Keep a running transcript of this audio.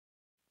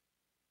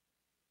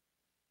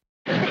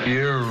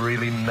You're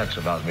really nuts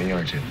about me,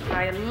 aren't you?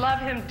 I love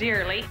him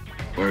dearly.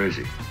 Where is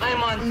he?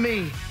 I'm on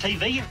Me.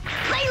 TV.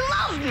 They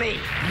love me.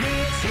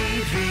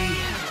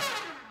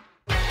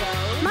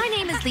 My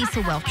name is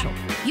Lisa Welchel.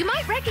 You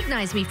might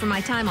recognize me from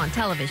my time on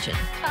television.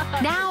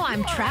 Now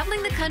I'm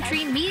traveling the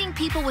country, meeting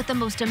people with the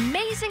most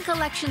amazing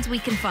collections we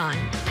can find.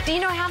 Do you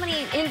know how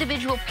many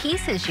individual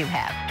pieces you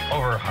have?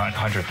 Over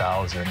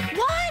 100,000.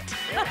 What?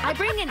 I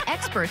bring in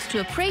experts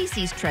to appraise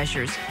these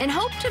treasures and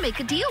hope to make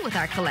a deal with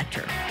our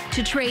collector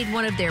to trade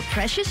one of their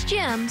precious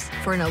gems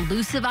for an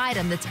elusive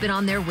item that's been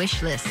on their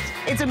wish list.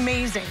 It's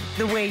amazing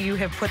the way you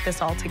have put this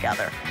all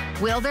together.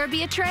 Will there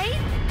be a trade?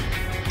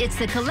 It's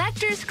the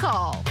collector's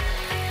call.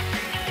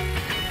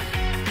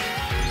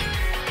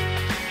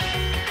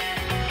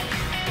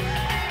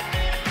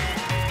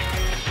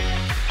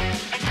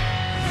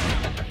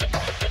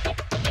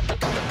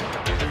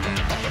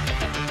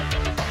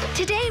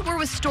 Today, we're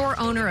with store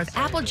owner of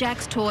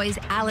Applejack's Toys,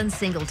 Alan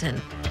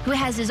Singleton, who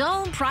has his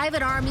own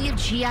private army of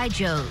G.I.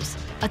 Joes,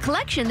 a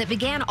collection that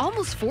began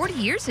almost 40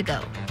 years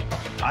ago.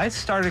 I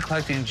started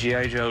collecting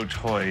G.I. Joe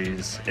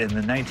toys in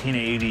the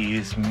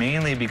 1980s,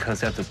 mainly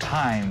because at the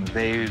time,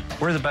 they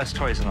were the best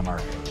toys in the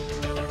market.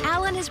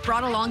 Alan has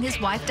brought along his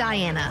wife,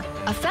 Diana,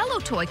 a fellow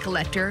toy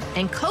collector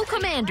and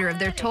co-commander of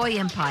their toy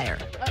empire.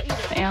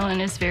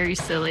 Alan is very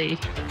silly.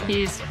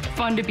 He's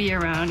fun to be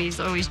around. He's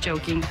always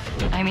joking.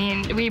 I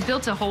mean, we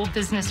built a whole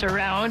business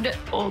around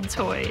old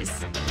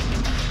toys.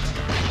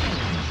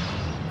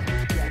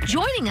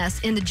 Joining us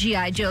in the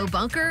G.I. Joe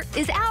bunker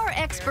is our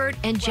expert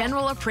and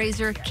general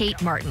appraiser, Kate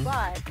Martin.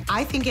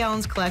 I think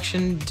Alan's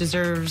collection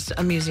deserves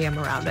a museum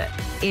around it.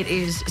 It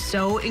is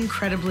so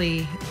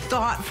incredibly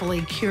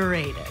thoughtfully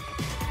curated.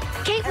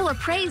 Kate will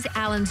appraise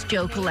Alan's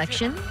Joe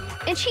collection,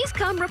 and she's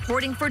come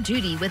reporting for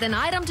duty with an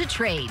item to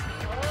trade.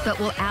 But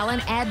will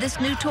Alan add this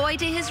new toy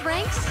to his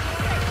ranks?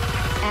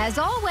 As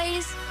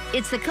always,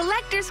 it's the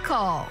collector's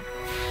call.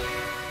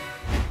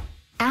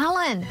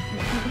 Alan,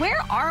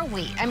 where are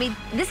we? I mean,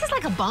 this is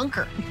like a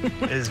bunker.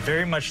 It is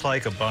very much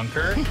like a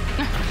bunker.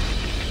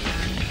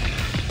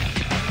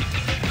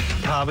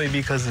 Probably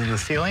because of the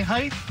ceiling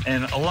height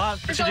and a lot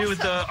to do with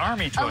the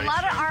Army toys. A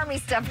lot of Army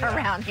stuff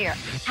around here.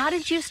 How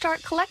did you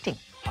start collecting?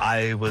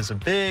 I was a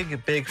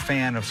big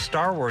fan of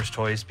Star Wars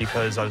toys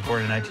because I was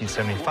born in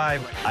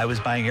 1975. I was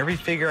buying every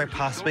figure I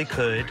possibly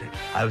could.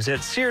 I was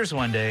at Sears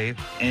one day,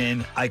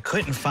 and I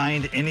couldn't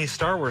find any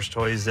Star Wars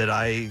toys that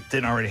I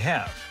didn't already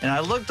have. And I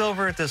looked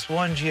over at this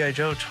one G.I.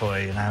 Joe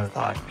toy, and I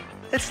thought,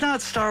 it's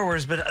not Star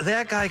Wars, but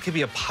that guy could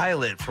be a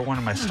pilot for one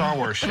of my Star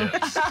Wars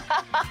ships.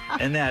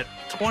 And that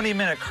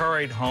 20-minute car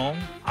ride home,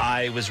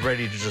 I was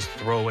ready to just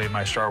throw away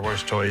my Star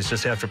Wars toys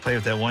just after playing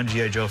with that one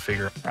G.I. Joe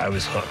figure. I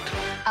was hooked.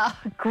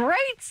 Great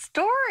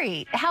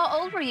story. How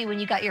old were you when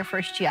you got your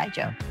first G.I.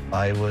 Joe?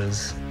 I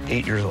was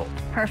 8 years old.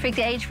 Perfect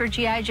age for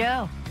G.I.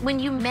 Joe. When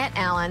you met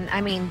Alan,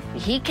 I mean,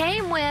 he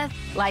came with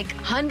like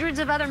hundreds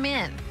of other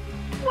men.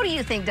 What do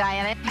you think,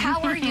 Diana?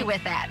 How were you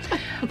with that?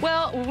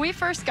 Well, when we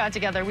first got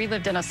together, we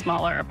lived in a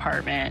smaller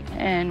apartment.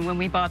 And when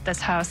we bought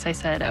this house, I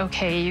said,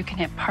 okay, you can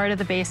have part of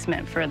the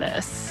basement for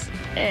this.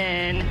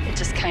 And it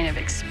just kind of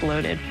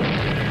exploded.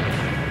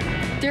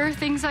 There are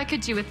things I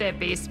could do with that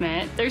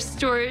basement. There's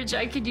storage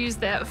I could use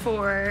that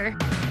for.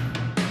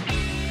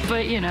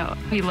 But, you know,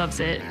 he loves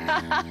it.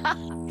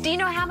 Do you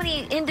know how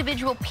many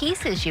individual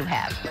pieces you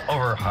have?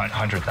 Over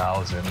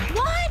 100,000.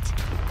 What?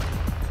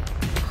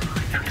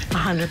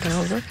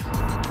 100,000.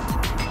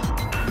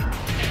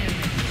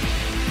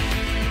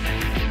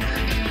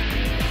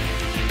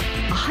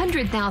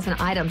 100,000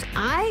 items.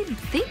 I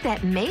think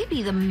that may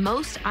be the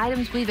most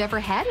items we've ever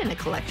had in a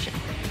collection.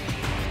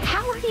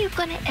 How are you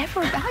going to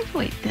ever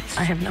evaluate this?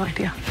 I have no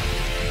idea.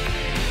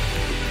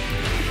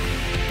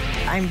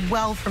 I'm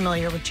well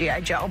familiar with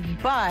G.I. Joe,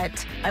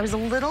 but I was a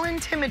little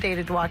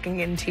intimidated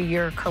walking into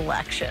your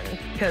collection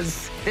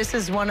because this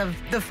is one of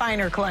the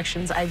finer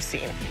collections I've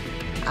seen.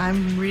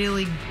 I'm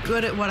really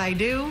good at what I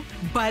do,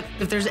 but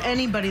if there's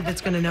anybody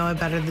that's going to know it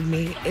better than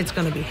me, it's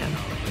going to be him.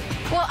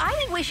 Well, I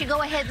think we should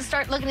go ahead and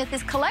start looking at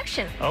this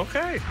collection.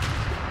 Okay.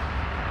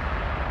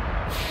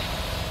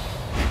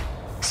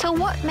 So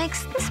what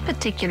makes this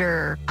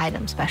particular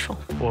item special?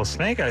 Well,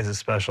 Snake Eyes is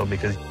special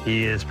because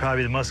he is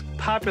probably the most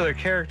popular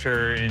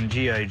character in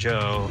G.I.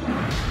 Joe.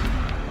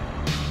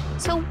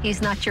 So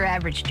he's not your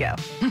average Joe?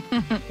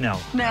 No.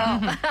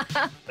 No.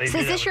 So is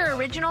this your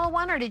original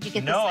one, or did you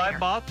get this No, later? I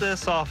bought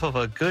this off of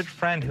a good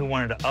friend who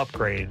wanted to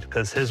upgrade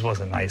because his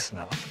wasn't nice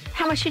enough.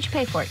 How much did you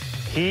pay for it?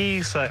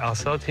 He said, I'll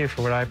sell it to you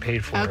for what I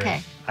paid for it.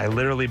 Okay. I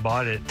literally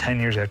bought it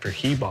 10 years after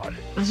he bought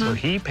it. So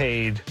he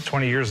paid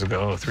 20 years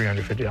ago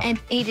 $350.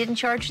 And he didn't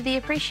charge the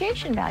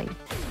appreciation value.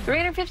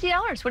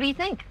 $350. What do you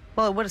think?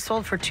 Well, it would have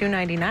sold for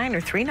 $2.99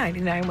 or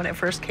 $3.99 when it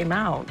first came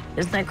out.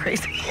 Isn't that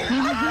crazy?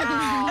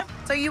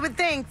 So you would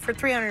think for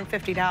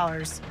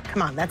 $350,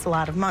 come on, that's a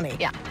lot of money.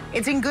 Yeah.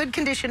 It's in good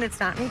condition. It's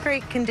not in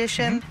great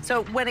condition.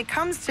 So when it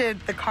comes to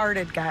the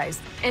carded guys.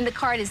 And the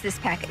card is this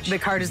package. The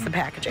card is the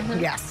packaging,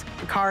 yes.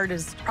 The card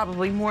is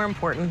probably more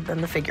important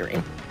than the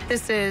figurine.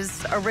 This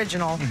is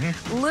original.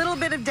 Little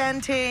bit of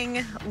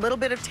denting, little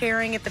bit of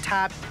tearing at the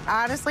top.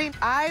 Honestly,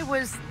 I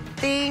was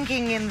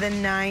thinking in the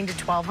 $900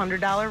 to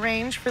 $1,200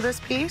 range for this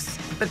piece,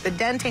 but the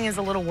denting is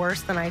a little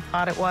worse than I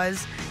thought it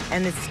was,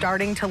 and it's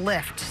starting to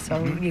lift,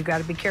 so you got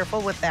to be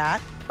careful with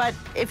that. But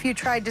if you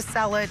tried to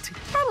sell it,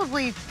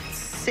 probably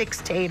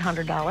 $600 to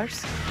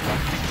 $800.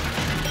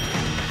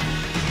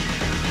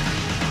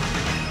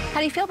 How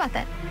do you feel about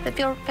that? Does it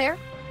feel fair?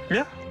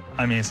 Yeah.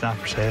 I mean, it's not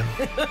for sale.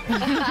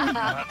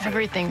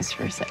 Everything's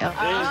for sale.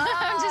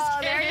 I'm just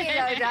kidding.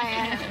 There you go,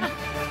 Diane.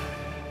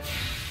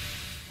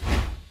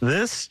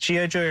 This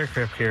G.I. Joe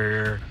aircraft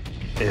carrier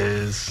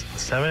is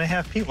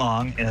 7.5 feet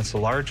long, and it's the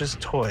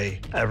largest toy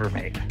ever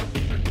made.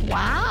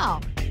 Wow.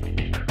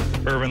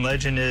 Urban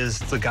legend is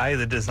the guy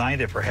that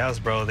designed it for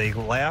Hasbro, they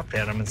laughed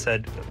at him and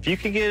said, if you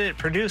could get it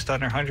produced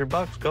under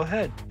 $100, go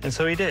ahead. And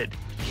so he did.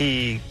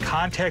 He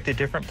contacted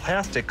different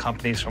plastic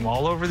companies from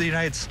all over the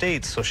United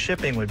States so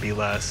shipping would be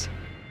less.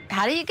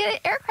 How do you get an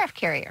aircraft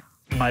carrier?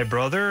 My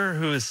brother,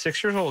 who is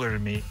 6 years older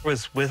than me,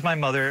 was with my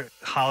mother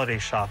holiday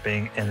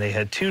shopping, and they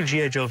had 2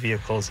 G.I. Joe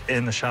vehicles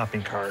in the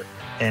shopping cart.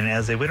 And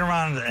as they went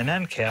around an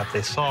end cap,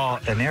 they saw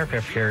an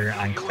aircraft carrier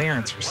on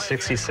clearance for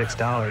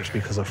 $66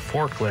 because a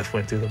forklift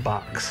went through the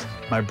box.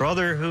 My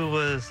brother, who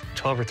was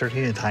 12 or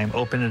 13 at the time,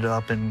 opened it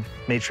up and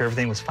made sure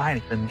everything was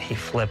fine, and he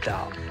flipped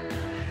out.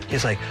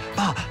 He's like,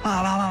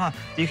 Mom,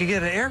 you could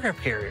get an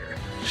aircraft carrier.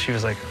 She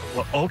was like,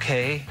 well,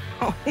 okay.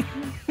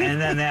 And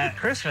then that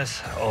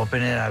Christmas, I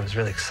opened it. I was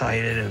really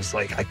excited. It was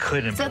like, I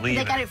couldn't believe it.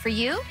 So they got it for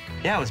you?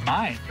 Yeah, it was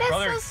mine. That's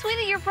so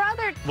sweet of your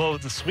brother. Well,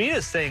 the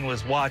sweetest thing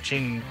was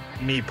watching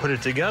me put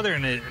it together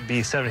and it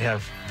be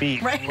 7.5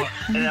 feet. Right.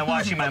 And then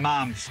watching my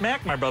mom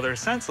smack my brother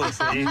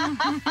senselessly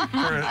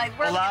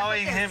for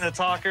allowing him to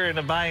talk her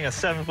into buying a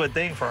 7-foot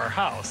thing for our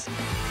house.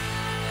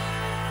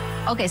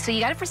 Okay, so you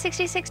got it for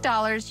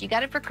 $66. You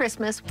got it for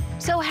Christmas.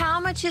 So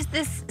how much is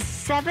this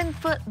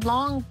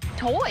 7-foot-long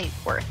toy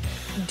worth?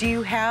 Do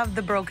you have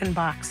the broken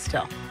box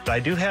still?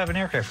 I do have an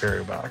aircraft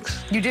carrier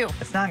box. You do?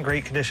 It's not in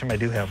great condition, but I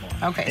do have one.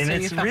 Okay, and so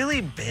it's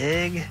really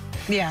big.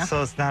 Yeah.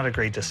 So it's not a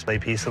great display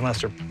piece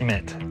unless they're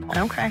mint.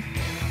 Okay.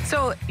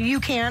 So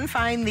you can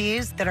find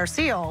these that are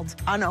sealed,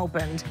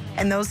 unopened,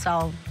 and those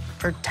sell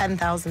for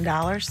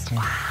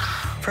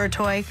 $10,000 for a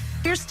toy.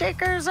 Your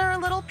stickers are a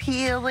little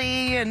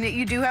peely, and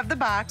you do have the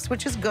box,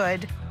 which is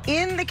good.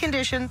 In the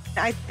condition,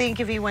 I think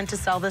if you went to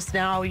sell this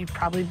now, you'd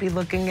probably be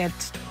looking at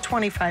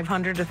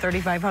 $2,500 to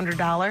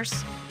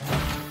 $3,500.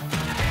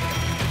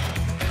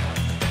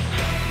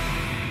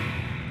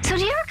 So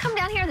do you ever come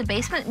down here in the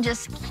basement and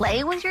just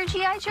play with your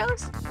G.I.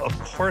 Joes? Of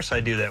course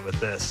I do that with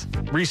this.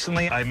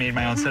 Recently, I made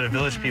my own set of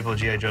Village People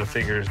G.I. Joe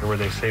figures where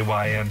they say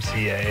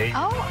YMCA.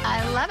 Oh,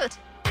 I love it.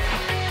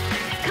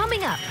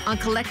 Coming up on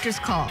Collector's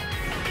Call,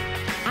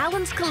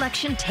 Alan's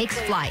collection takes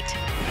flight.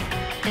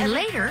 And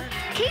later,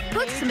 Kate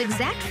puts some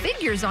exact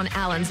figures on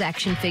Alan's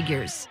action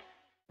figures.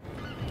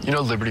 You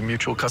know Liberty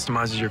Mutual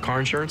customizes your car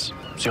insurance,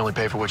 so you only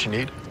pay for what you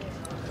need?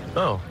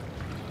 Oh,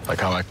 like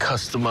how I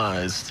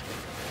customized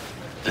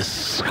this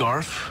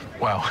scarf?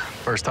 Wow,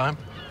 first time?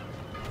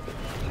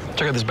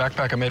 Check out this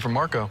backpack I made for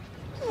Marco.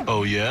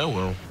 Oh, yeah?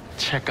 Well,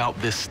 check out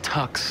this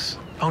tux.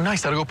 Oh,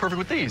 nice, that'll go perfect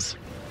with these.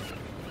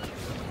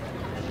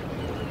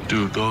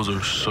 Dude, those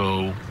are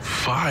so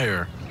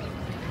fire.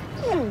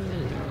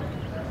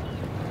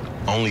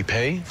 Only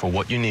pay for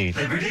what you need.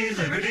 Liberty,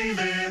 liberty,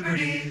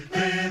 liberty,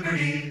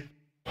 liberty.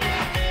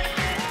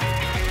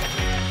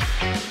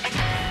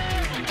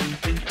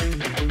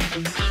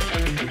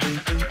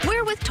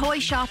 We're with toy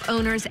shop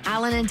owners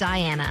Alan and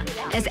Diana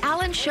as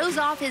Alan shows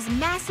off his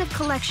massive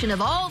collection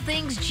of all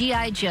things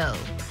G.I. Joe.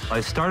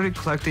 I started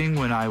collecting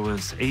when I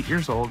was 8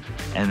 years old,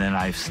 and then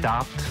I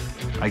stopped,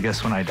 I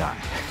guess, when I die.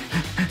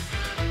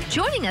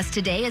 Joining us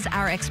today is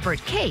our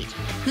expert Kate,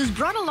 who's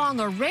brought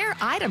along a rare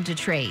item to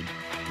trade.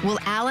 Will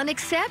Alan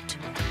accept,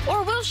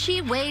 or will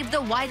she wave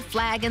the white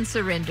flag and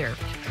surrender?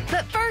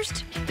 But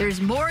first, there's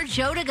more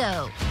Joe to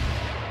go.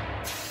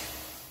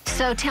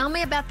 So tell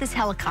me about this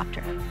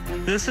helicopter.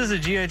 This is a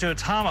G.I. Joe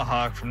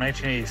Tomahawk from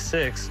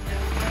 1986.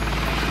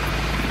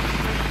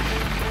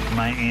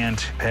 My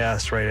aunt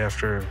passed right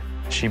after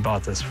she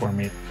bought this for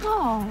me.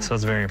 Oh. So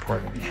it's very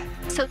important to me.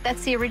 So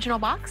that's the original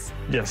box?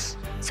 Yes.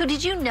 So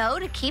did you know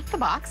to keep the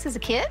box as a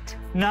kid?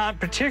 Not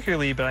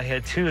particularly, but I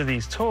had 2 of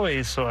these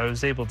toys, so I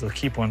was able to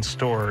keep one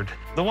stored.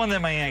 The one that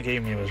my aunt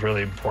gave me was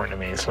really important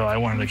to me, so I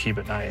wanted to keep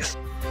it nice.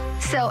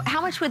 So how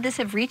much would this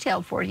have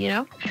retailed for, do you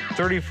know?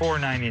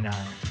 $34.99.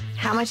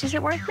 How much is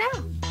it worth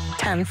now?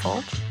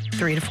 Tenfold,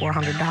 $300 to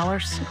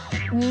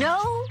 $400.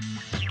 No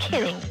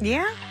kidding.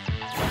 Yeah.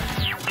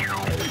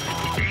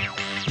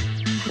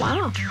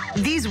 Wow.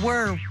 These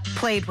were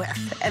played with,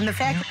 and the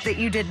fact that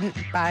you didn't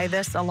buy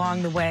this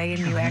along the way and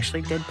you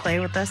actually did play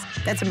with this,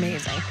 that's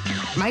amazing.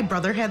 My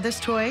brother had this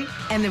toy,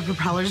 and the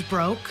propellers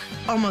broke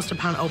almost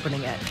upon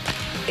opening it.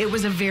 It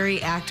was a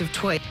very active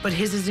toy, but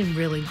his is in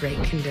really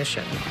great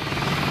condition.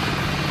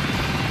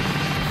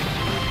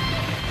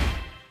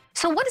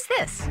 So what is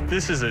this?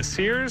 This is a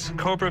Sears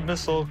Cobra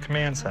Missile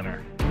Command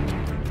Center.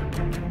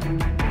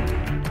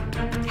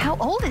 How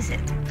old is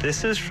it?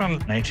 This is from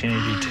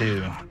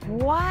 1982.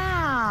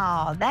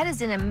 Wow, that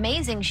is in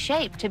amazing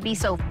shape to be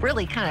so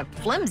really kind of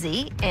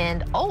flimsy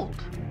and old.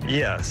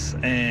 Yes,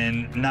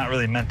 and not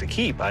really meant to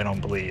keep, I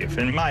don't believe.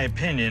 In my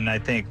opinion, I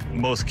think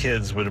most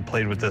kids would have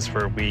played with this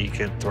for a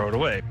week and throw it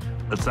away.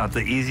 It's not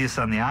the easiest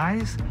on the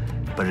eyes,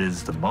 but it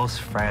is the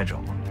most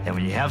fragile. And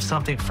when you have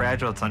something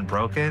fragile that's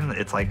unbroken,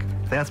 it's like,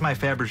 that's my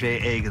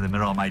Fabergé egg in the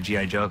middle of my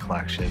G.I. Joe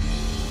collection.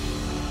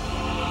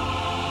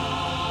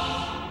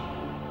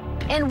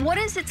 And what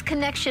is its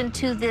connection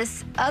to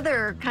this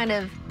other kind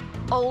of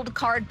old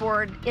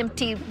cardboard,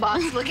 empty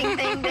box-looking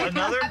thing?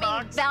 Another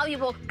box?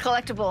 Valuable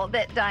collectible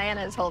that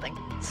Diana is holding.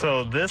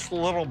 So this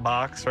little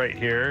box right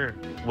here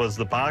was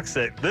the box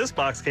that this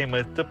box came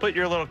with to put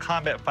your little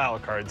combat file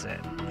cards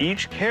in.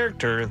 Each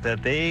character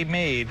that they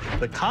made,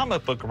 the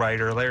comic book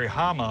writer, Larry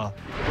Hama,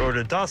 wrote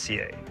a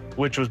dossier,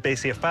 which was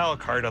basically a file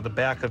card on the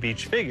back of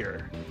each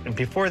figure. And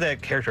before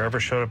that character ever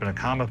showed up in a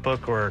comic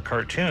book or a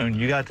cartoon,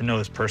 you got to know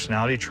his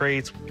personality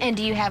traits. And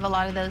do you have a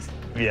lot of those?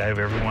 Yeah, I have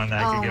everyone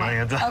that I could get my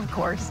hands on. Of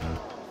course.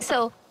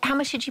 So how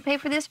much did you pay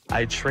for this?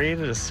 I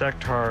traded a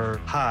Sectar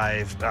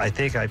hive. I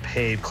think I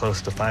paid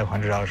close to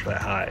 $500 for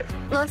that hive.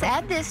 Well, let's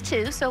add this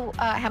too. So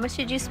how much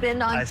did you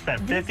spend on I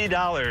spent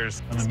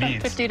 $50 on the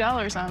Spent beads.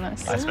 $50 on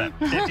this. I spent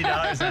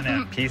 $50 on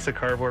that piece of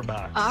cardboard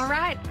box. All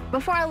right.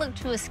 Before I look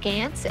to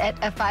askance at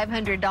a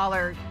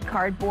 $500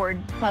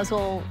 cardboard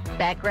puzzle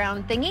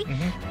background thingy,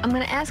 I'm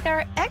going to ask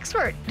our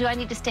expert, do I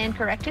need to stand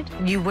corrected?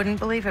 You wouldn't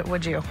believe it,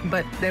 would you?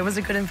 But it was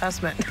a good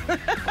investment.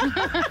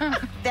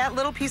 That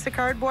little piece of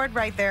cardboard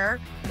right there,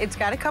 it's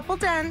got a couple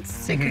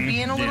dents. It could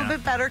be in a little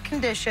bit better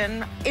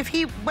condition. If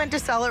he went to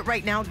sell it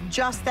right now,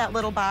 just that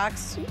little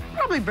box, you'd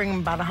probably bring him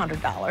about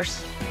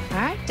 $100. All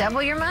right,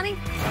 double your money.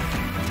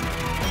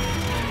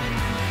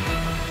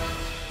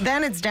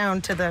 Then it's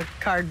down to the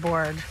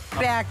cardboard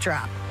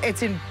backdrop.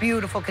 It's in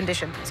beautiful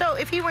condition. So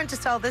if he went to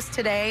sell this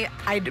today,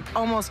 I'd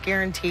almost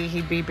guarantee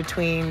he'd be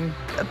between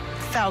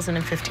 $1,000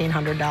 and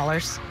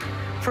 $1,500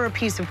 for a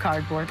piece of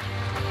cardboard.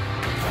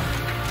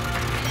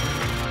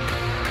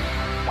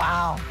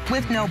 Wow,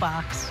 with no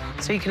box.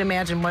 So you can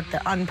imagine what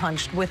the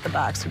unpunched with the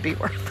box would be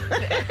worth.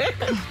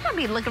 I'll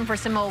be looking for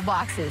some old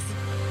boxes.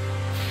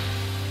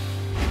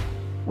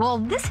 Well,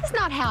 this is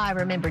not how I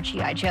remember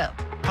G.I. Joe.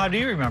 How do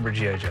you remember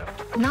G.I. Joe?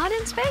 Not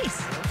in space.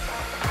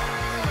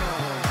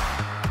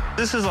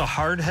 This is a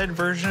hardhead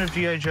version of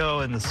G.I. Joe,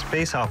 and the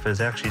space outfit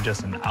is actually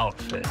just an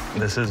outfit.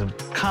 This is a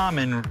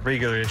common,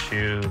 regular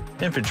issue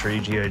infantry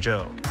G.I.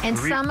 Joe. And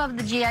some of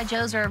the G.I.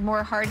 Joes are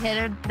more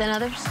hard-headed than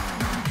others?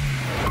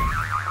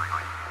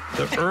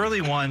 The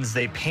early ones,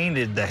 they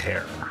painted the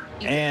hair.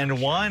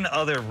 And one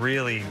other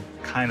really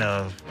kind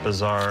of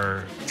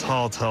bizarre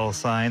telltale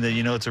sign that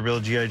you know it's a real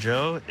G.I.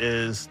 Joe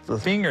is the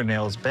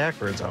fingernails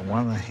backwards on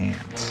one of the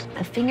hands.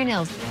 The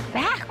fingernails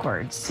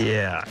backwards?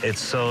 Yeah, it's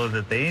so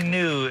that they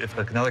knew if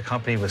another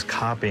company was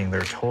copying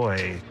their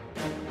toy.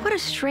 What a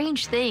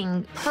strange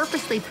thing,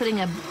 purposely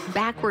putting a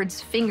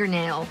backwards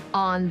fingernail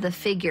on the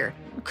figure.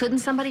 Couldn't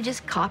somebody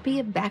just copy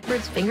a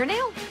backwards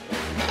fingernail?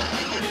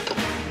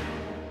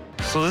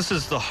 So this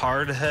is the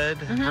hardhead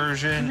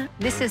version.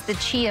 This is the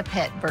Chia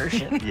Pet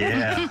version.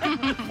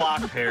 Yeah,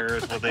 flock hair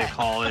is what they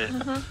call it.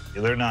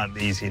 They're not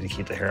easy to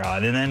keep the hair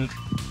on. And then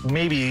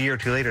maybe a year or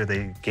two later,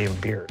 they gave them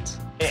beards.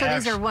 So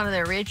these are one of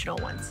the original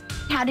ones.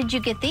 How did you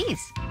get these?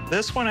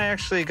 This one I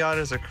actually got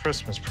as a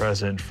Christmas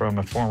present from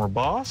a former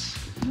boss.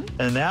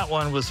 And that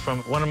one was from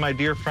one of my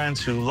dear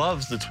friends who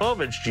loves the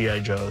 12-inch G.I.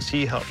 Joes.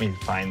 He helped me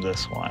find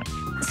this one.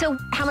 So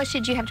how much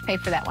did you have to pay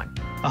for that one?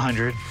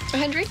 $100.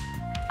 $100?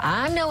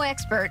 I'm no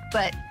expert,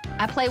 but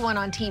I play one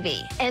on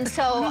TV. And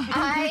so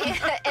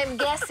I am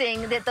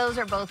guessing that those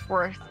are both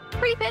worth a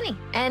pretty penny.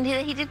 And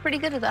he did pretty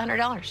good with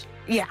 $100.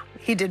 Yeah,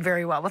 he did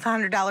very well with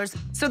 $100.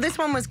 So this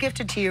one was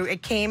gifted to you.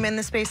 It came in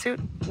the spacesuit,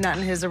 not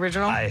in his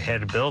original? I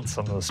had to build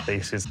some of those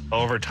spacesuits.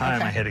 Over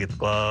time, I had to get the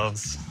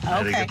gloves. I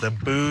had to get the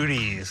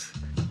booties.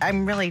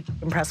 I'm really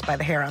impressed by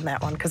the hair on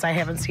that one because I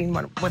haven't seen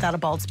one without a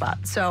bald spot.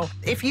 So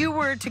if you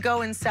were to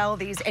go and sell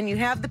these and you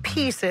have the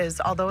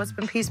pieces, although it's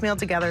been piecemeal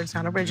together, it's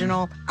not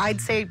original, I'd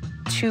say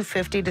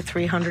 $250 to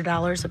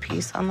 $300 a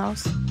piece on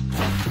those.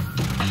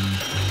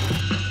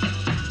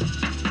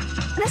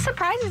 This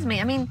surprises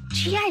me. I mean,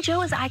 G.I.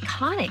 Joe is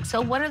iconic.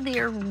 So one of the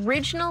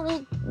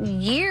original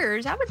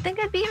years, I would think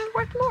it'd be even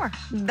worth more.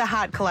 The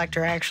hot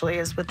collector actually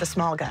is with the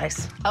small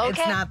guys. Okay. It's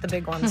not the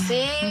big ones.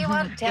 See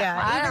what?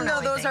 Yeah, even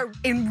though those are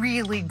in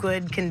really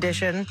good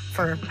condition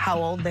for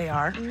how old they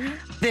are,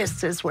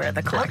 this is where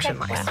the collection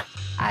lies. Well,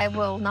 I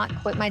will not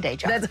quit my day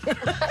job.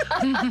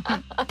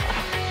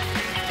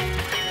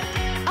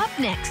 Up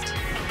next,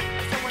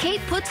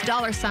 Kate puts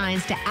dollar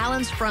signs to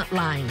Alan's front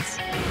lines.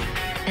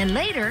 And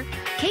later,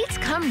 Kate's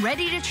come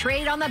ready to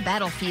trade on the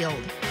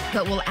battlefield.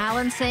 But will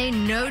Alan say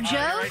no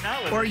Joe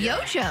or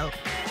yo Joe?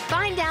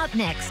 Find out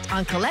next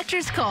on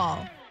Collector's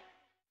Call.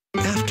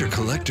 After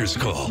Collector's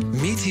Call,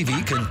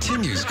 MeTV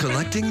continues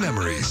collecting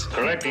memories.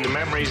 Collecting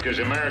memories is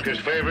America's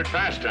favorite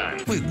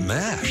pastime. With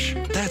MASH.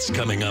 That's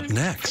coming up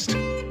next.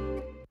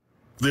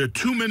 There are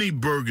too many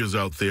burgers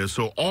out there,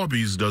 so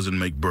Arby's doesn't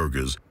make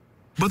burgers.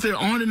 But there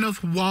aren't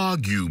enough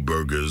Wagyu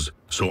burgers,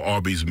 so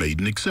Arby's made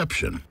an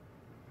exception.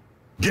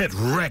 Get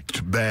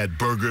wrecked, bad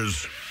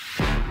burgers.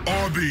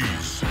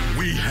 Arby's,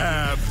 we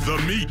have the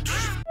meat.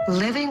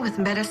 Living with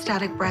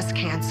metastatic breast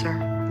cancer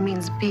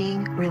means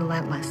being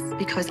relentless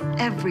because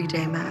every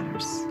day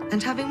matters.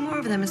 And having more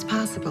of them is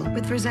possible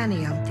with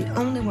Verzenio, the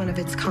only one of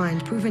its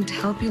kind proven to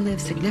help you live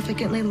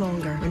significantly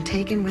longer when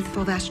taken with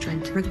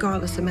fulvestrant,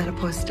 regardless of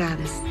menopause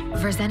status.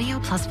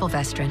 Verzenio plus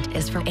fulvestrant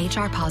is for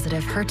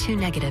HR-positive,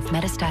 HER2-negative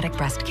metastatic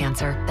breast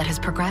cancer that has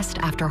progressed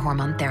after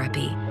hormone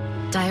therapy.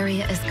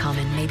 Diarrhea is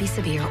common, may be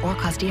severe, or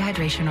cause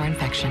dehydration or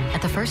infection.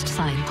 At the first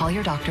sign, call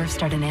your doctor,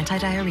 start an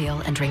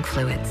antidiarrheal, and drink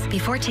fluids.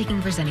 Before taking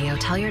Verzenio,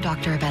 tell your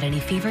doctor about any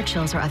fever,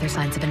 chills, or other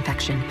signs of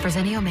infection.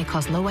 Verzenio may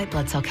cause low white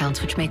blood cell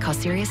counts, which may cause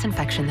serious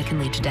infection that can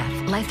lead to death.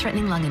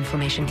 Life-threatening lung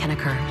inflammation can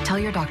occur. Tell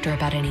your doctor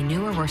about any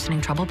new or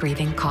worsening trouble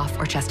breathing, cough,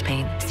 or chest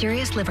pain.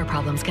 Serious liver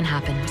problems can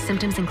happen.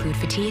 Symptoms include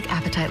fatigue,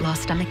 appetite loss,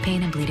 stomach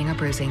pain, and bleeding or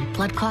bruising.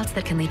 Blood clots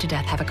that can lead to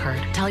death have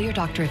occurred. Tell your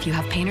doctor if you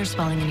have pain or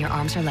swelling in your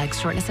arms or legs,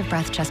 shortness of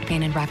breath, chest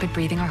pain, and rapid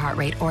breathing or heart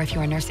rate, or if you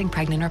are nursing,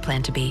 pregnant, or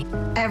plan to be.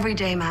 Every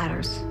day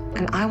matters,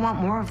 and I want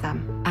more of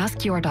them.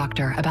 Ask your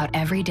doctor about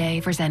everyday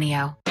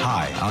Verzenio.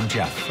 Hi, I'm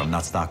Jeff from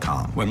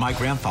Nuts.com. When my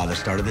grandfather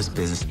started this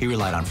business, he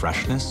relied on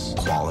freshness,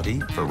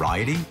 quality,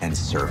 variety, and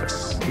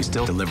service. We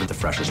still deliver the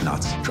freshest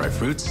nuts, dried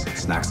fruits,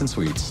 snacks, and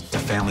sweets to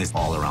families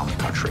all around the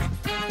country.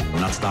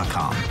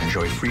 Nuts.com.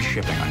 Enjoy free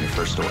shipping on your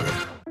first order.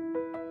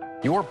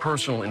 Your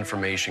personal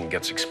information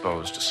gets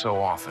exposed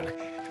so often,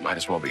 it might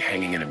as well be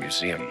hanging in a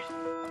museum.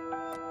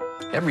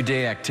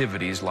 Everyday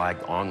activities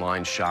like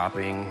online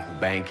shopping,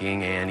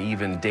 banking, and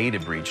even data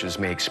breaches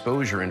may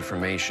expose your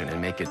information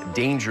and make it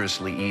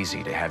dangerously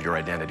easy to have your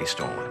identity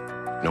stolen.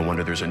 No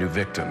wonder there's a new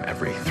victim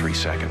every 3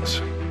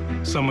 seconds.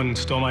 Someone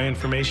stole my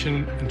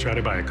information and tried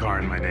to buy a car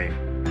in my name.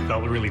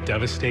 Felt really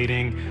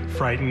devastating,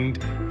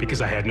 frightened,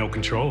 because I had no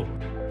control.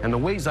 And the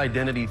ways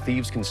identity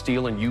thieves can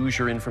steal and use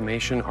your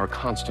information are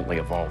constantly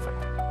evolving.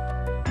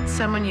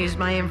 Someone used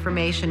my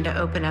information to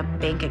open up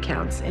bank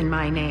accounts in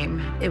my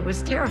name. It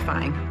was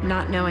terrifying,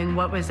 not knowing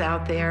what was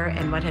out there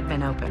and what had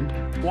been opened.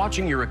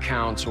 Watching your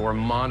accounts or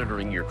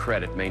monitoring your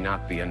credit may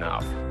not be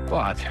enough,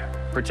 but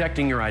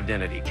protecting your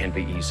identity can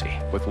be easy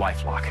with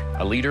LifeLock,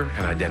 a leader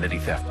in identity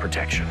theft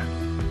protection.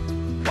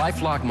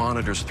 LifeLock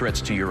monitors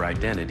threats to your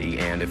identity,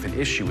 and if an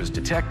issue is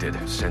detected,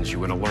 sends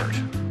you an alert.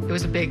 It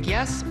was a big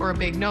yes or a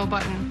big no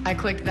button. I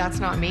clicked "That's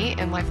not me,"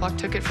 and LifeLock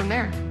took it from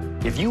there.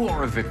 If you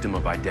are a victim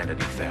of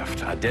identity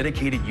theft, a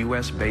dedicated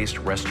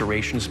U.S.-based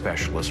restoration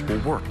specialist will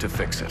work to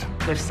fix it.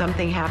 If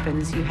something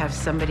happens, you have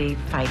somebody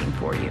fighting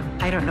for you.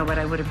 I don't know what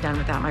I would have done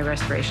without my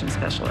restoration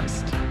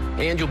specialist.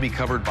 And you'll be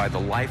covered by the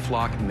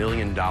LifeLock $1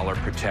 Million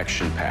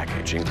Protection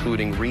Package,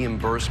 including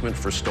reimbursement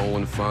for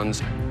stolen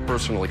funds,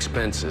 personal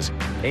expenses,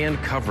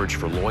 and coverage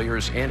for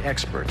lawyers and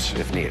experts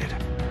if needed.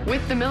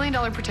 With the $1 Million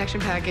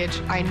Protection Package,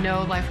 I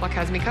know LifeLock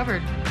has me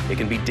covered. It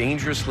can be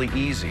dangerously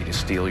easy to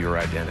steal your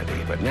identity,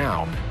 but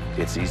now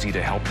it's easy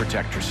to help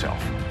protect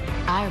yourself.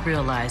 I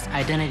realize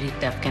identity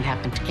theft can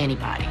happen to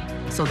anybody,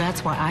 so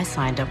that's why I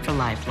signed up for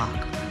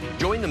LifeLock.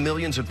 Join the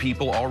millions of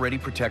people already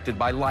protected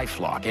by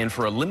LifeLock, and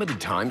for a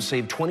limited time,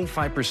 save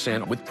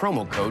 25% with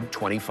promo code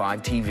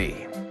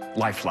 25TV.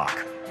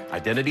 LifeLock.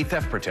 Identity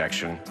theft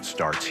protection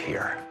starts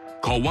here.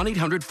 Call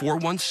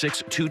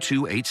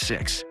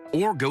 1-800-416-2286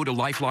 or go to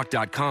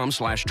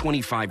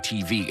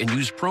lifelock.com/25TV and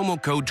use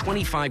promo code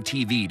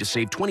 25TV to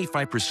save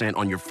 25%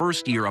 on your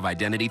first year of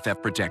identity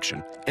theft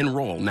protection.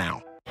 Enroll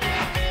now.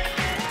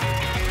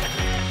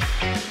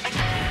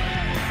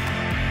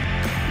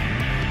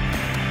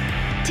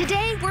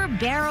 Today, we're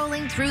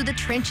barreling through the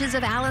trenches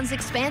of Alan's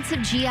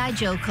expansive G.I.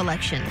 Joe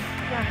collection.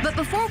 But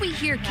before we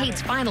hear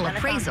Kate's final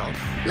appraisal,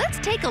 let's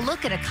take a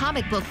look at a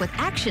comic book with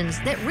actions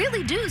that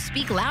really do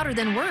speak louder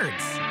than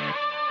words.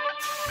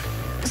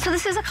 So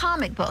this is a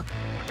comic book.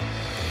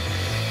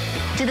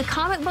 Did the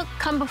comic book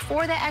come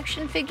before the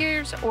action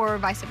figures or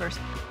vice versa?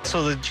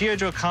 So the G.I.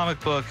 Joe comic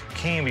book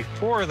came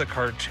before the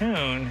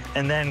cartoon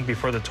and then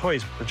before the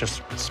toys, but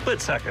just split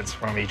seconds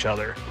from each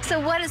other. So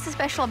what is so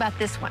special about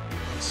this one?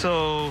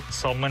 So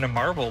someone in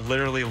Marvel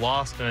literally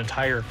lost an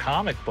entire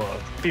comic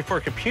book.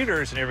 Before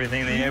computers and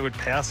everything, they would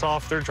pass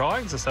off their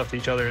drawings and stuff to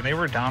each other, and they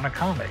were down a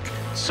comic.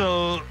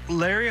 So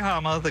Larry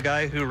Hama, the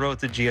guy who wrote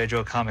the G.I.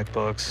 Joe comic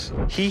books,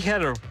 he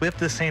had to whip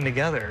this thing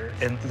together,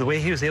 and the way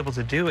he was able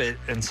to do it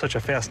in such a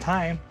fast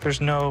time,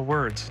 there's no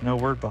words, no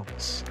word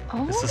bubbles.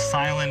 Oh. It's a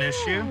silent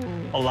issue.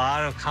 A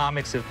lot of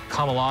comics have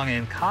come along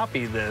and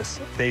copied this.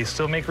 They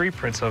still make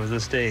reprints of it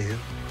this day.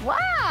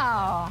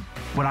 Wow.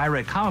 When I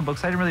read comic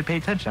books, I didn't really pay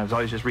attention. I was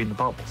always just reading the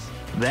bubbles.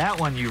 That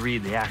one, you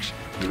read the action.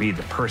 You read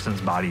the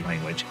person's body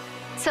language.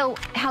 So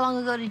how long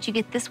ago did you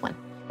get this one?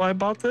 Well, I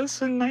bought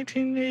this in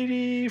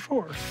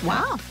 1984.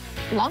 Wow,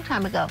 a long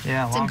time ago.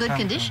 Yeah, it's in good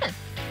condition.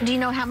 Do you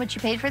know how much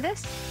you paid for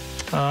this?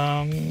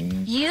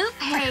 You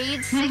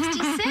paid 60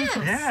 cents.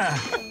 Yeah.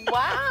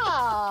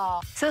 Wow.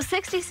 So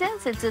 60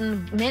 cents, it's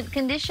in mint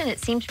condition. It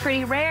seems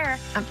pretty rare.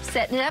 I'm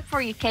setting it up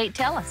for you, Kate.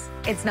 Tell us.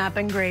 It's not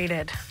been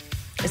graded.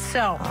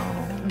 So,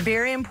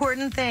 very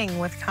important thing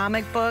with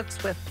comic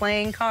books, with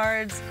playing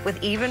cards,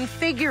 with even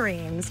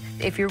figurines.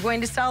 If you're going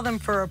to sell them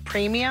for a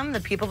premium, the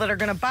people that are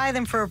going to buy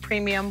them for a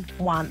premium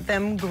want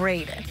them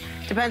graded.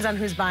 Depends on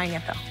who's buying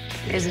it, though.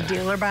 Is a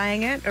dealer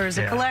buying it or is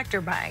a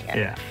collector buying it?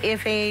 Yeah.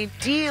 If a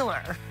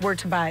dealer were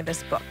to buy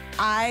this book,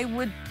 I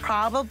would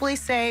probably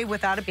say,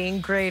 without it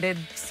being graded,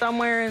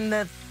 somewhere in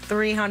the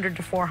 $300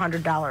 to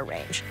 $400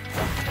 range.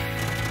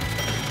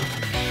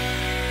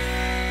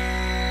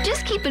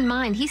 Just keep in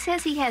mind, he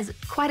says he has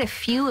quite a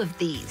few of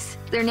these.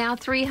 They're now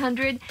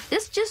 300.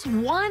 This just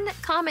one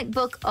comic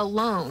book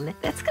alone,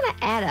 that's going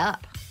to add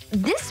up.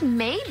 This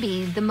may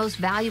be the most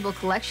valuable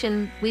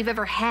collection we've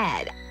ever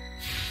had.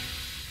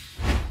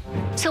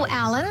 So,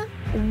 Alan,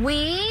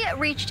 we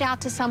reached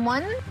out to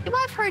someone who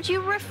I've heard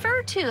you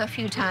refer to a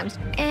few times,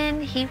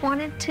 and he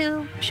wanted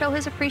to show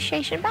his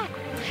appreciation back.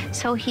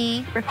 So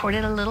he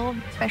recorded a little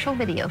special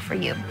video for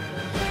you.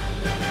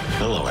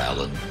 Hello,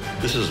 Alan.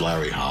 This is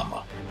Larry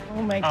Hama.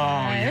 Oh, my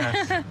God. Oh,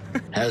 yes.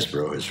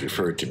 Hasbro has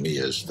referred to me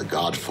as the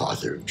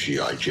godfather of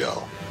G.I.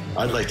 Joe.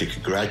 I'd like to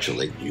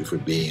congratulate you for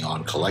being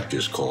on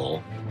Collector's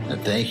Call and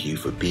thank you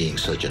for being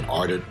such an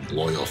ardent and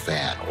loyal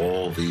fan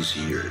all these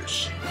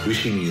years.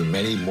 Wishing you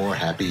many more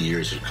happy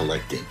years of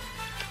collecting.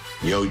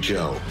 Yo,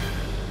 Joe.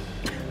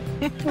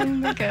 Oh,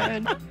 my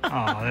God.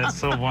 Oh, that's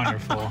so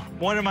wonderful.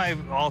 One of my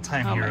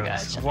all-time Oh, my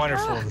heroes. gosh.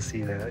 Wonderful to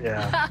see that,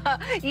 yeah.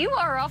 You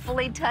are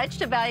awfully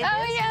touched about it.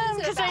 Oh, yeah,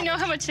 because I know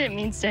how much it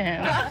means to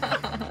him.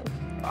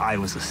 I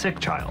was a sick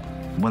child.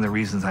 One of the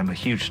reasons I'm a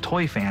huge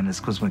toy fan is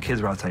because when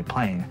kids were outside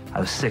playing, I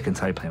was sick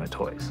inside playing with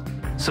toys.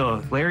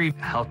 So Larry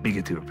helped me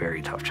get through a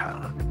very tough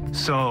childhood.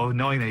 So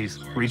knowing that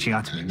he's reaching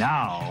out to me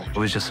now, it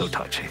was just so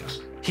touching.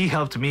 He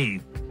helped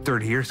me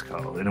 30 years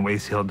ago in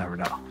ways he'll never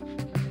know.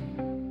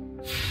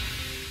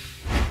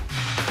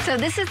 So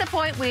this is the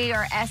point we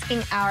are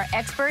asking our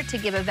expert to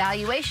give a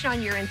valuation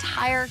on your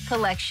entire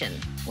collection.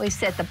 We've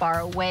set the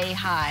bar way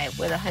high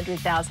with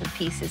 100,000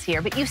 pieces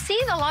here, but you've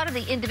seen a lot of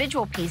the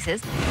individual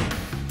pieces.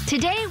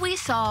 Today we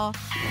saw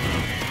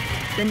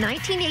the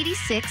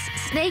 1986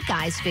 Snake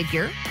Eyes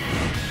figure,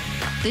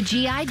 the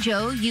G.I.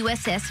 Joe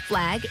USS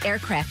Flag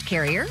aircraft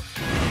carrier,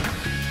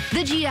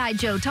 the G.I.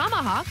 Joe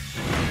Tomahawk,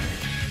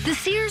 the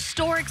Sears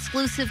store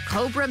exclusive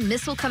Cobra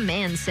Missile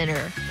Command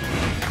Center,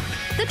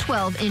 the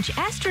 12-inch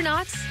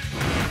astronauts,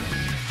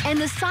 and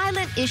the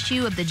silent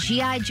issue of the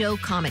G.I. Joe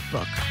comic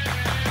book.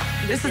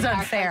 This is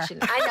unfair.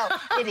 I know,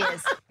 it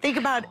is. Think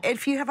about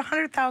if you have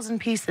 100,000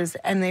 pieces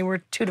and they were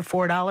 $2 to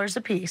 $4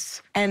 a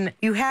piece, and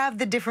you have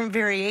the different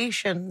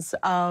variations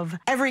of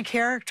every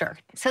character.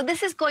 So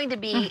this is going to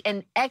be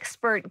an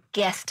expert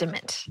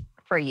guesstimate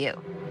for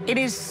you. It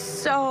is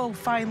so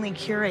finely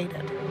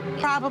curated.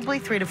 Probably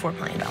 $3 to $4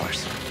 million.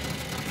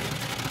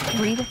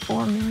 $3 to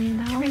 $4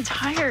 million? You're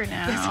retired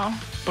now.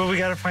 But we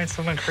got to find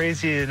someone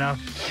crazy enough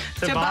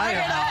to buy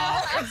it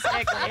all.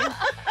 Exactly.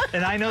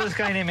 And I know this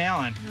guy named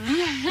Alan.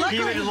 He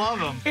would love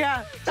him.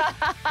 Yeah.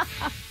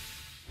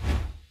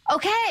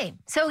 Okay,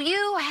 so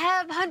you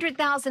have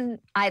 100,000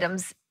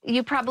 items.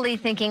 You're probably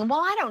thinking, well,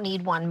 I don't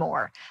need one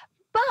more.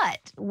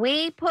 But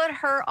we put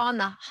her on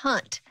the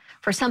hunt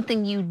for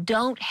something you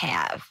don't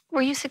have.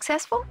 Were you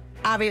successful?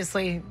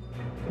 Obviously,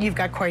 you've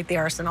got quite the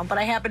arsenal, but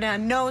I happen to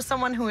know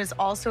someone who is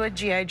also a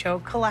G.I. Joe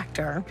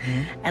collector,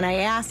 and I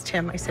asked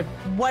him, I said,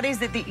 what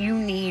is it that you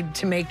need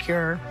to make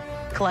your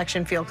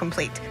collection feel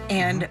complete?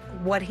 And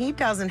what he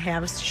doesn't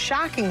have,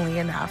 shockingly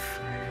enough,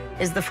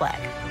 is the flag.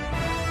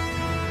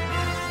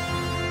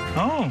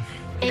 Oh.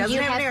 And you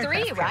have an 3,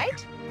 aircraft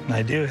right?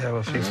 I do have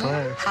a few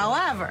flags.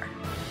 However,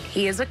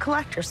 he is a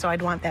collector, so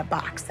I'd want that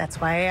box. That's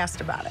why I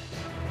asked about it.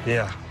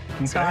 Yeah.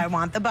 Okay. So I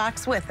want the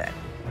box with it.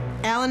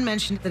 Alan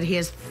mentioned that he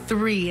has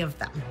 3 of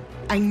them.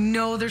 I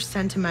know there's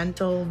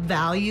sentimental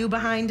value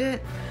behind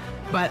it,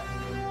 but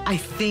I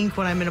think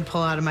what I'm going to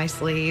pull out of my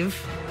sleeve,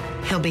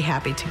 he'll be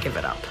happy to give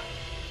it up.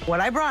 What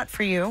I brought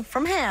for you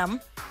from him.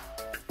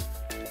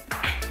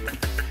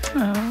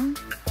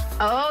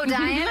 Oh,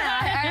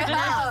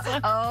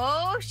 Diana.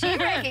 Oh, she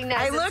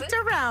recognizes I looked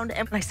around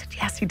and I said,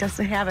 yes, he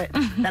doesn't have it.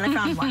 Then I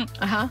found one.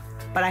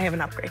 But I have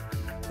an upgrade.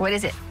 What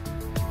is it?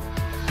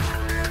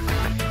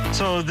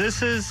 So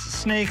this is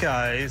Snake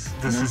Eyes.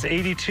 This is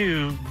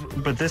 82,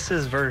 but this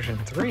is version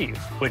 3,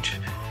 which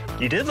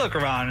you did look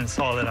around and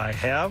saw that I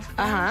have.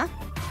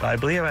 But I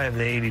believe I have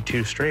the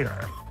 82 straight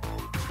arm.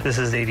 This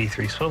is the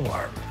 83 swivel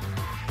arm.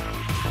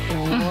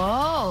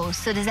 Whoa,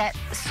 so does that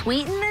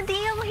sweeten the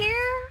deal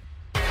here?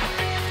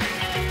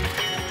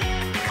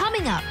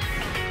 Coming up,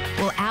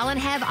 will Alan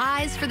have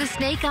eyes for the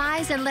Snake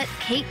Eyes and let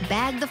Kate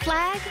bag the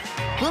flag?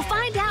 We'll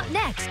find out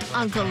next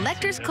on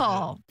Collector's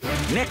Call.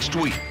 Next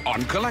week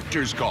on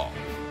Collector's Call,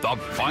 The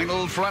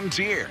Final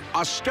Frontier,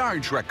 a Star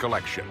Trek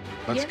collection.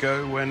 Let's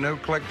go where no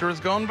collector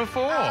has gone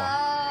before.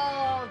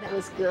 Oh, that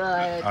was good.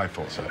 I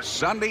thought so.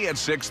 Sunday at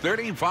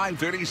 6:30,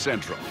 5:30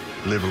 Central.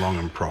 Live long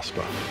and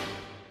prosper.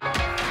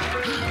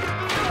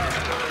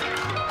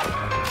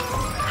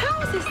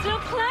 How is he still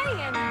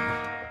playing?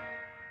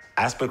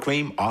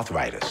 Aspercream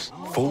Arthritis.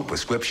 Full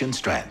prescription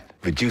strength.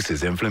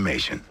 Reduces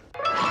inflammation.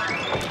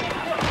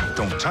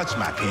 Don't touch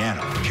my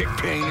piano. Kick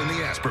pain in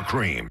the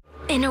Aspercream.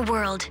 In a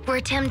world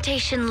where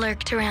temptation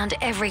lurked around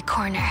every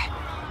corner,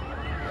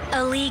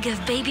 a league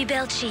of Baby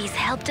Bell cheese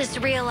helped us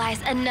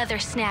realize another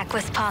snack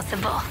was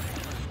possible.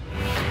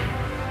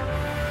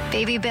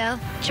 Baby Bell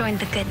joined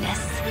the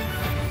goodness.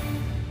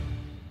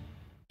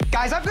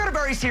 Guys, I've got a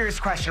very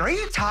serious question. Are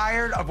you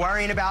tired of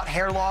worrying about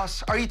hair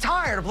loss? Are you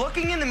tired of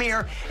looking in the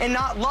mirror and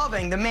not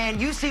loving the man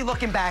you see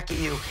looking back at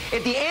you?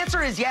 If the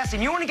answer is yes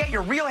and you want to get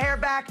your real hair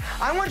back,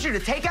 I want you to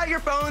take out your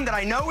phone that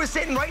I know is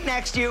sitting right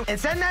next to you and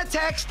send that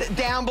text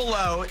down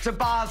below to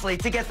Bosley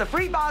to get the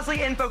free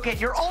Bosley info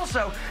kit. You're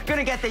also going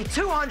to get the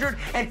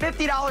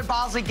 $250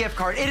 Bosley gift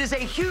card. It is a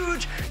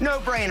huge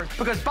no-brainer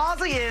because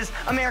Bosley is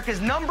America's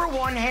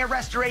 #1 hair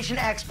restoration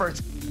experts.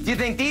 Do you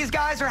think these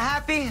guys are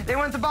happy they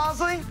went to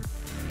Bosley?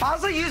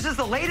 Bosley uses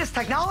the latest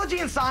technology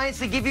and science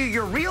to give you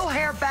your real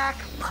hair back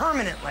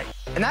permanently.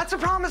 And that's a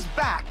promise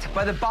backed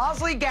by the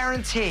Bosley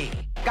Guarantee.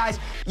 Guys,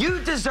 you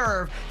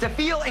deserve to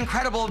feel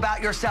incredible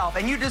about yourself,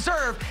 and you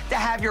deserve to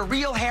have your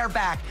real hair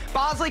back.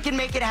 Bosley can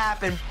make it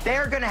happen.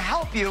 They're going to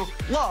help you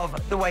love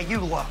the way you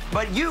look.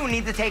 But you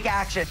need to take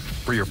action.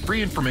 For your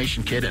free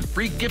information kit and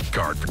free gift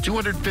card for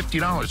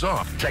 $250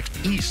 off,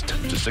 text EAST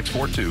to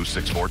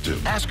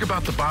 642-642. Ask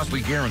about the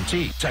Bosley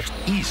Guarantee. Text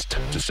EAST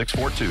to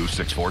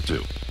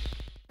 642-642.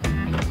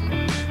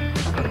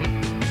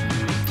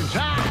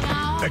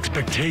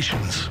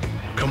 Expectations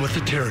come with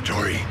the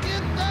territory.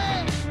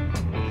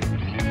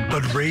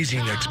 But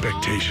raising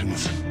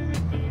expectations,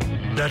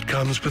 that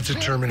comes with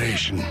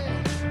determination.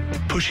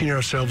 Pushing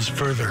ourselves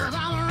further,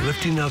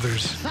 lifting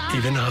others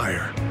even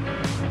higher.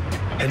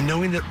 And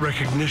knowing that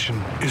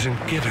recognition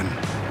isn't given,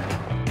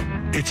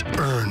 it's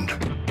earned.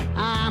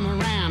 I'm a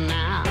Ram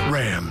now.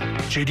 Ram,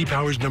 J.D.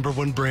 Power's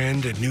 #1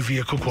 brand and new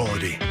vehicle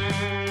quality.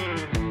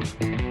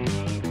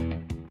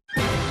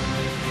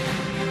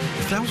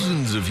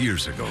 Thousands of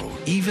years ago,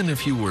 even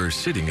if you were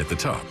sitting at the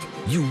top,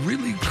 you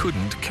really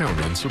couldn't count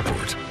on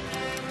support.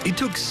 It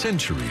took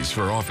centuries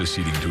for office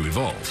seating to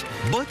evolve,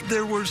 but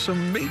there were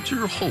some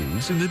major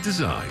holes in the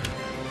design.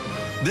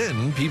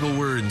 Then people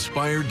were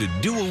inspired to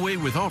do away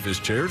with office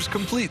chairs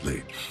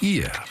completely.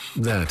 Yeah,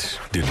 that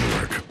didn't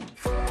work.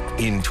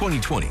 In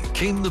 2020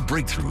 came the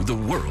breakthrough the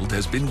world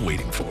has been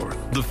waiting for.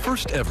 The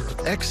first ever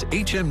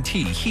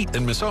XHMT heat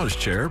and massage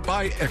chair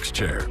by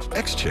X-Chair.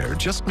 X-Chair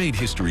just made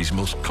history's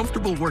most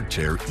comfortable work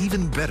chair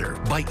even better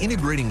by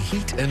integrating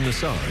heat and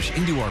massage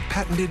into our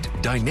patented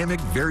dynamic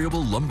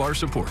variable lumbar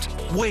support.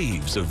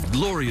 Waves of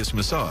glorious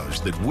massage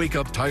that wake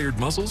up tired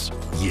muscles?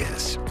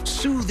 Yes.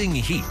 Soothing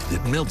heat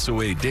that melts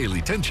away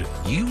daily tension?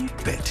 You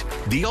bet.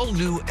 The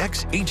all-new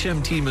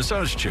XHMT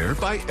massage chair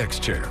by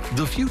X-Chair.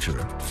 The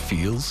future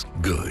feels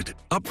good.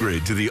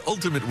 Upgrade to the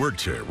ultimate work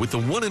chair with the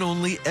one and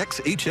only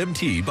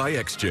XHMT by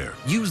X-Chair.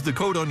 Use the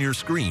code on your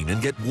screen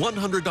and get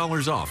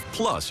 $100 off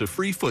plus a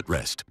free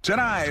footrest.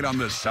 Tonight on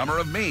The Summer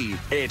of Me,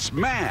 it's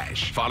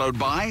MASH, followed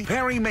by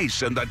Perry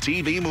Mason, the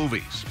TV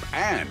movies,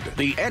 and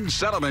The Ed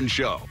Sullivan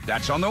Show.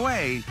 That's on the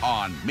way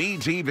on Me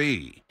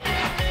TV.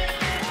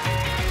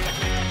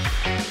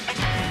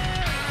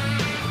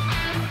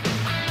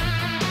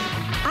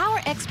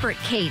 Expert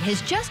Kate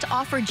has just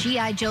offered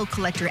G.I. Joe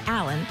collector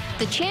Alan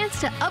the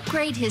chance to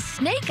upgrade his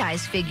Snake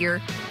Eyes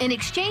figure in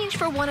exchange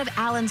for one of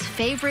Alan's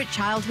favorite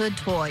childhood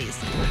toys,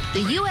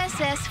 the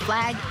USS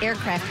Flag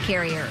aircraft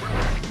carrier.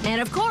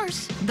 And of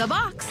course, the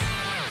box.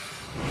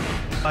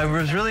 I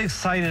was really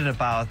excited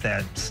about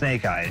that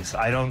Snake Eyes.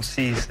 I don't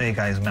see Snake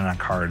Eyes men on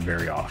card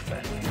very often.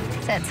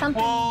 Is that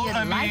something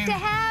you'd like to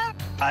have?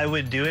 I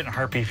would do it in a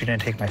heartbeat if you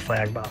didn't take my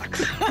flag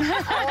box.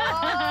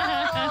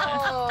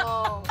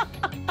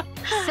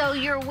 So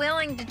you're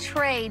willing to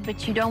trade,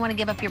 but you don't want to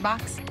give up your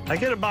box? I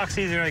get a box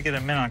easier than I get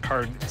a men on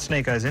card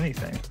Snake Eyes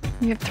anything.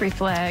 You have 3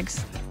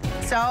 flags.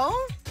 So,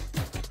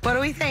 what do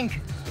we think?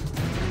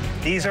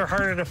 These are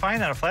harder to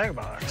find on a flag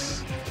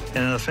box.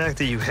 And the fact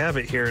that you have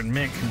it here in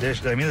mint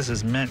condition, I mean, this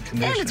is mint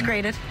condition. And it's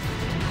graded.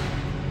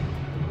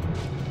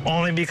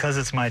 Only because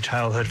it's my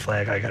childhood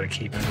flag, I gotta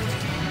keep it.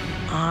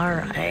 All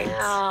right.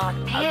 Oh,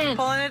 man. I'm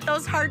pulling at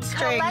those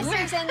heartstrings.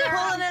 Collectors and their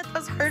pulling at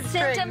those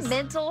heartstrings.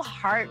 Sentimental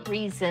heart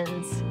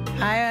reasons.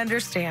 I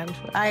understand.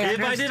 If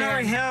I didn't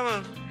already have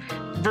a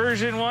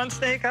version 1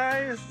 Snake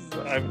Eyes,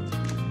 I'm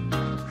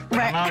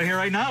out here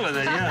right now with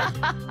it, yeah.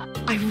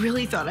 I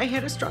really thought I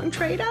had a strong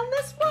trade on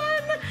this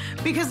one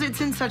because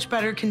it's in such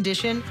better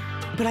condition,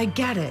 but I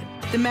get it.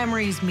 The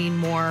memories mean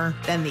more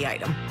than the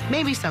item.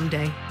 Maybe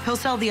someday he'll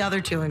sell the other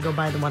 2 and go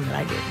buy the one that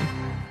I gave him.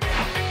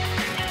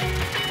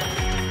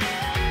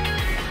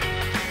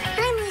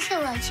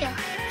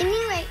 And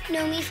you might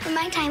know me from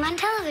my time on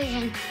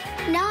television.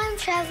 Now I'm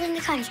traveling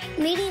the country,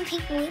 meeting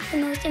people with the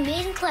most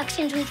amazing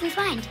collections we can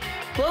find.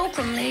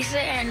 Welcome, Lisa,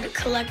 and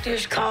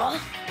Collector's Call.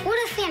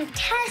 What a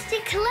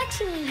fantastic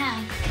collection you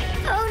have.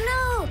 Oh,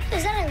 no.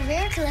 Is that a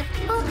rare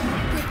collectible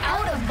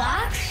without a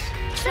box?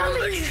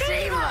 Somebody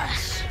save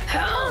us.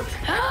 Help,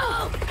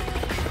 help.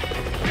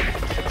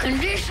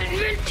 Condition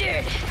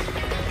minted.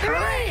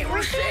 Hooray,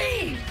 we're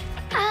saved.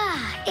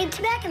 It's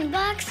back in the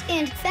box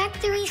and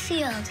factory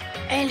sealed.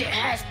 And it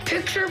has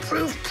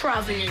picture-proof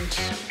provenance.